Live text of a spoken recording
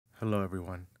Hello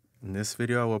everyone. In this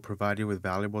video, I will provide you with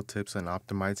valuable tips on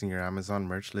optimizing your Amazon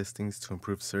merch listings to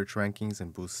improve search rankings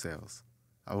and boost sales.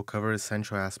 I will cover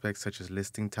essential aspects such as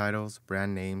listing titles,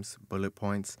 brand names, bullet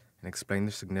points, and explain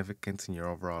their significance in your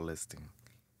overall listing.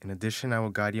 In addition, I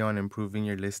will guide you on improving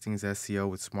your listings SEO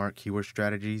with smart keyword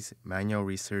strategies, manual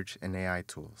research, and AI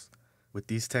tools. With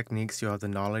these techniques, you'll have the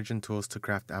knowledge and tools to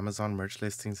craft Amazon merch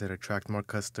listings that attract more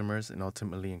customers and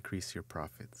ultimately increase your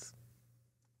profits.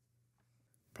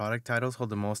 Product titles hold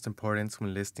the most importance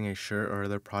when listing a shirt or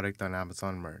other product on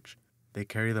Amazon merch. They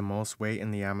carry the most weight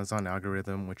in the Amazon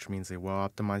algorithm, which means a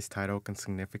well-optimized title can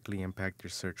significantly impact your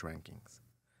search rankings.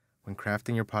 When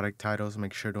crafting your product titles,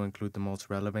 make sure to include the most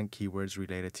relevant keywords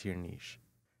related to your niche.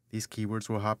 These keywords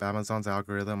will help Amazon's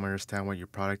algorithm understand what your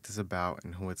product is about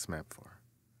and who it's meant for.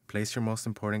 Place your most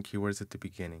important keywords at the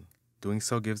beginning. Doing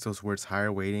so gives those words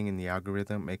higher weighting in the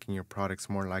algorithm, making your products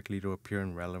more likely to appear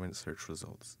in relevant search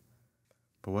results.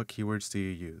 But what keywords do you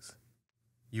use?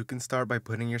 You can start by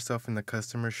putting yourself in the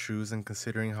customer's shoes and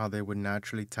considering how they would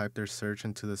naturally type their search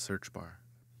into the search bar.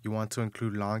 You want to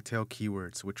include long-tail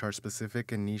keywords, which are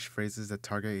specific and niche phrases that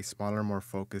target a smaller, more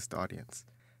focused audience.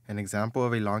 An example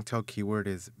of a long-tail keyword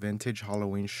is vintage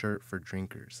Halloween shirt for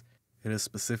drinkers. It is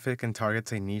specific and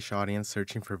targets a niche audience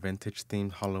searching for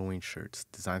vintage-themed Halloween shirts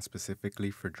designed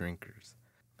specifically for drinkers.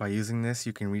 By using this,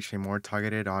 you can reach a more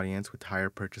targeted audience with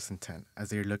higher purchase intent, as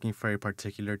they are looking for a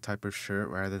particular type of shirt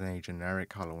rather than a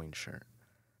generic Halloween shirt.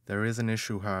 There is an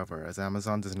issue, however, as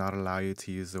Amazon does not allow you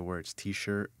to use the words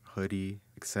t-shirt, hoodie,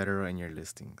 etc. in your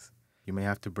listings. You may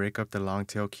have to break up the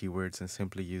long-tail keywords and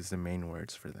simply use the main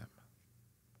words for them.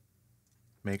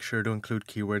 Make sure to include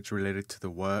keywords related to the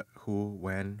what, who,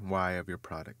 when, why of your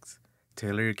products.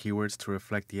 Tailor your keywords to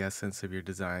reflect the essence of your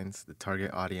designs, the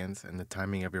target audience, and the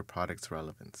timing of your product's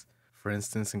relevance. For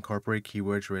instance, incorporate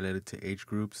keywords related to age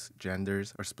groups,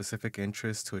 genders, or specific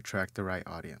interests to attract the right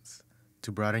audience.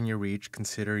 To broaden your reach,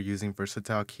 consider using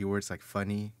versatile keywords like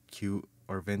funny, cute,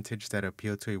 or vintage that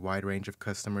appeal to a wide range of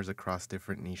customers across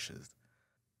different niches.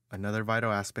 Another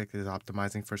vital aspect is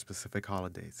optimizing for specific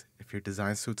holidays. If your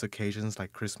design suits occasions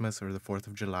like Christmas or the 4th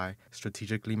of July,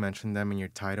 strategically mention them in your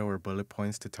title or bullet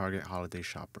points to target holiday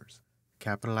shoppers.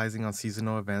 Capitalizing on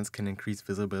seasonal events can increase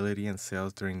visibility and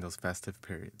sales during those festive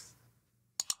periods.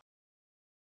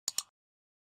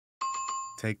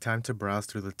 Take time to browse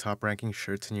through the top-ranking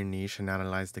shirts in your niche and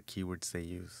analyze the keywords they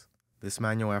use. This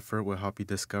manual effort will help you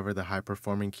discover the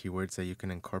high-performing keywords that you can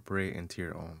incorporate into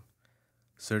your own.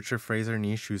 Search your phrase or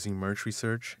niche using Merch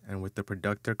Research, and with the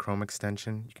Productor Chrome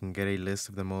extension, you can get a list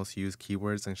of the most used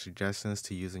keywords and suggestions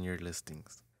to use in your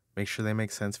listings. Make sure they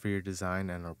make sense for your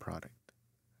design and/or product.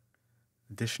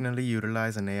 Additionally,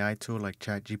 utilize an AI tool like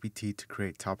ChatGPT to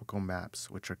create topical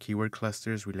maps, which are keyword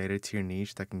clusters related to your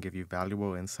niche that can give you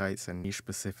valuable insights and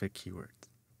niche-specific keywords.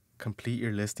 Complete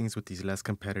your listings with these less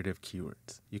competitive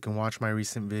keywords. You can watch my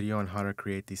recent video on how to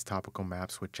create these topical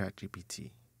maps with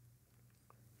ChatGPT.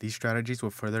 These strategies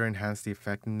will further enhance the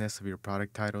effectiveness of your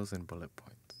product titles and bullet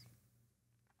points.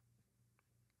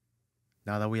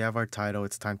 Now that we have our title,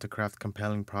 it's time to craft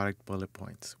compelling product bullet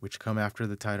points, which come after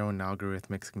the title and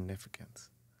algorithmic significance.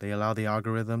 They allow the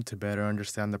algorithm to better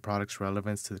understand the product's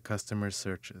relevance to the customer's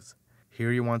searches.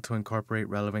 Here you want to incorporate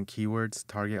relevant keywords,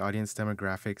 target audience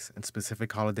demographics, and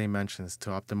specific holiday mentions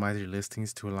to optimize your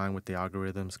listings to align with the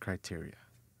algorithm's criteria.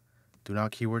 Do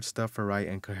not keyword stuff or write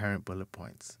incoherent bullet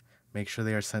points. Make sure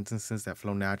they are sentences that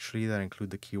flow naturally that include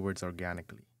the keywords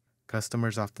organically.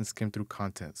 Customers often skim through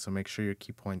content, so make sure your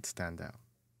key points stand out.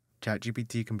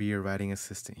 ChatGPT can be your writing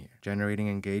assistant here, generating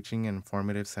engaging and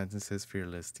informative sentences for your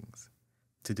listings.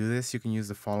 To do this, you can use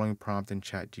the following prompt in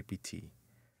ChatGPT.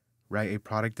 Write a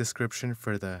product description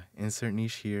for the insert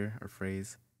niche here or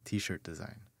phrase t-shirt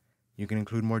design. You can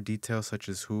include more details such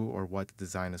as who or what the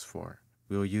design is for.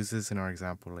 We will use this in our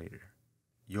example later.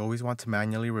 You always want to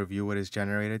manually review what is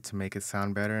generated to make it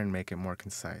sound better and make it more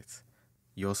concise.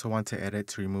 You also want to edit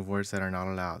to remove words that are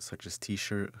not allowed, such as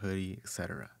t-shirt, hoodie,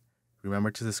 etc. Remember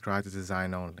to describe the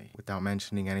design only, without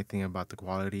mentioning anything about the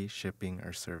quality, shipping,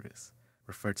 or service.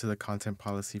 Refer to the content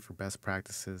policy for best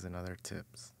practices and other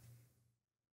tips.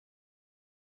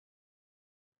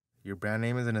 Your brand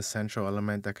name is an essential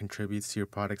element that contributes to your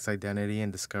product's identity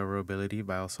and discoverability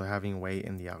by also having weight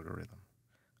in the algorithm.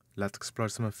 Let's explore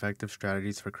some effective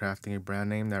strategies for crafting a brand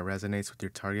name that resonates with your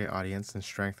target audience and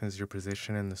strengthens your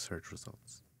position in the search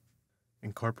results.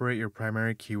 Incorporate your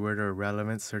primary keyword or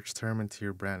relevant search term into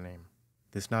your brand name.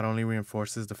 This not only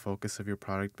reinforces the focus of your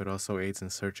product, but also aids in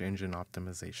search engine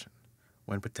optimization.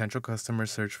 When potential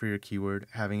customers search for your keyword,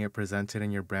 having it presented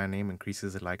in your brand name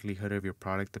increases the likelihood of your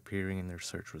product appearing in their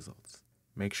search results.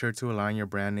 Make sure to align your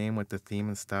brand name with the theme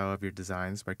and style of your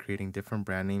designs by creating different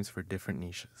brand names for different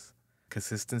niches.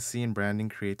 Consistency in branding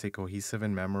creates a cohesive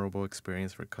and memorable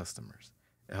experience for customers.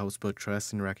 It helps build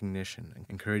trust and recognition,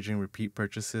 encouraging repeat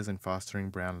purchases and fostering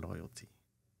brand loyalty.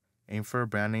 Aim for a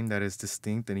brand name that is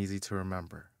distinct and easy to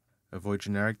remember. Avoid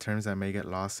generic terms that may get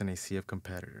lost in a sea of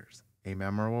competitors. A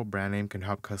memorable brand name can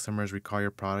help customers recall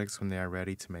your products when they are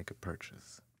ready to make a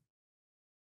purchase.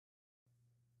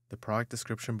 The product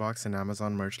description box in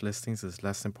Amazon merch listings is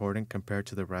less important compared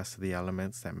to the rest of the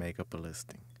elements that make up a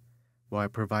listing. While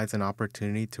it provides an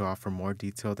opportunity to offer more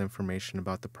detailed information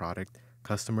about the product,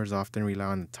 customers often rely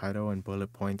on the title and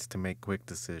bullet points to make quick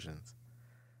decisions.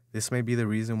 This may be the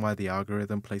reason why the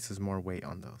algorithm places more weight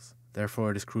on those.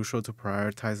 Therefore, it is crucial to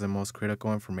prioritize the most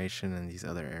critical information in these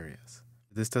other areas.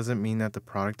 This doesn't mean that the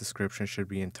product description should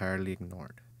be entirely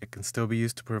ignored. It can still be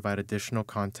used to provide additional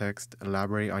context,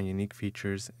 elaborate on unique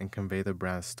features, and convey the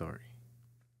brand's story.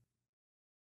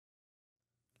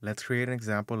 Let's create an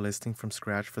example listing from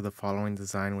scratch for the following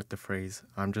design with the phrase,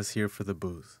 "I'm just here for the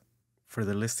booze." For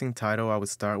the listing title, I would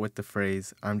start with the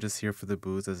phrase, "I'm just here for the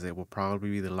booze," as it will probably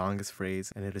be the longest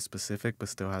phrase and it is specific but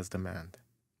still has demand.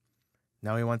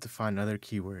 Now we want to find other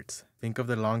keywords. Think of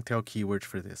the long tail keywords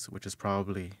for this, which is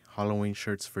probably Halloween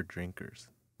shirts for drinkers.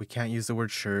 We can't use the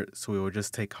word shirt, so we will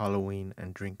just take Halloween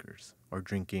and drinkers, or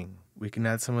drinking. We can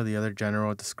add some of the other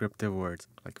general descriptive words,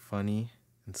 like funny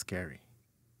and scary.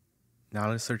 Now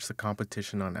let's search the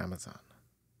competition on Amazon.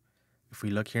 If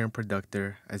we look here in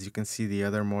Productor, as you can see, the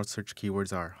other more search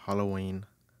keywords are Halloween,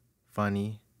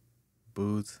 funny,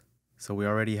 booze, so we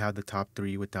already have the top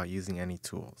 3 without using any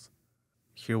tools.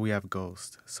 Here we have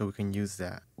ghost, so we can use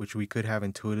that, which we could have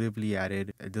intuitively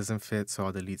added. It doesn't fit, so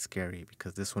I'll delete scary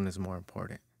because this one is more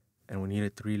important. And we need a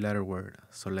 3-letter word,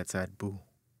 so let's add boo.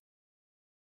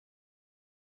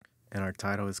 And our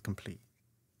title is complete.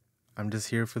 I'm just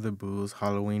here for the booze,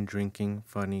 Halloween, drinking,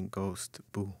 funny, ghost,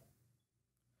 boo.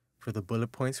 For the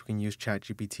bullet points, we can use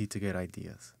ChatGPT to get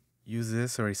ideas. Use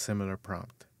this or a similar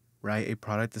prompt. Write a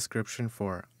product description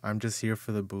for I'm just here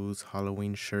for the booze,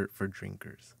 Halloween shirt for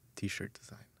drinkers, t-shirt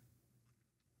design.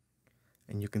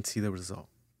 And you can see the result.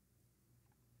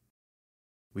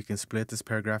 We can split this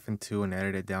paragraph in 2 and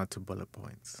edit it down to bullet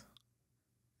points.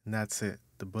 And that's it.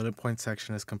 The bullet point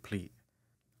section is complete.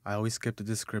 I always skip the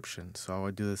description, so I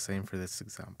will do the same for this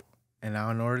example. And now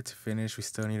in order to finish, we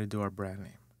still need to do our brand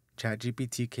name.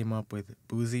 ChatGPT came up with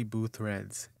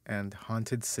𝗬𝗎 and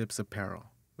𝗦𝗶𝗁𝗏,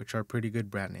 which are pretty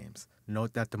good brand names.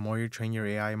 Note that the more you train your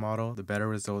AI model, the better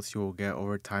results you will get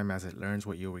over time as it learns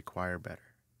what you require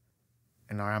better.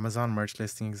 And our Amazon merch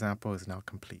listing example is now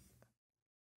complete.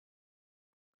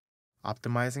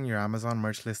 Optimizing your Amazon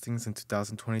merch listings in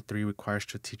 2023 requires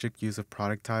strategic use of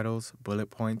product titles, bullet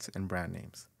points, and brand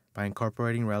names. By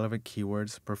incorporating relevant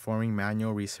keywords, performing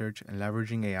manual research, and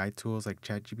leveraging AI tools like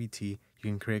ChatGPT, you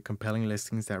can create compelling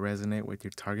listings that resonate with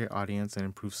your target audience and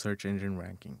improve search engine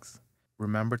rankings.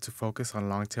 Remember to focus on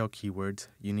long-tail keywords,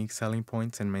 unique selling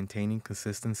points, and maintaining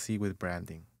consistency with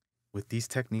branding. With these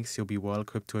techniques, you'll be well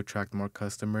equipped to attract more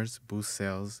customers, boost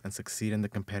sales, and succeed in the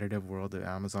competitive world of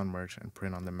Amazon merch and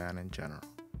print on demand in general.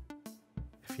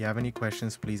 If you have any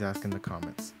questions, please ask in the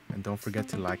comments, and don't forget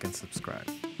to like and subscribe.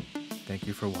 Thank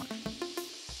you for watching.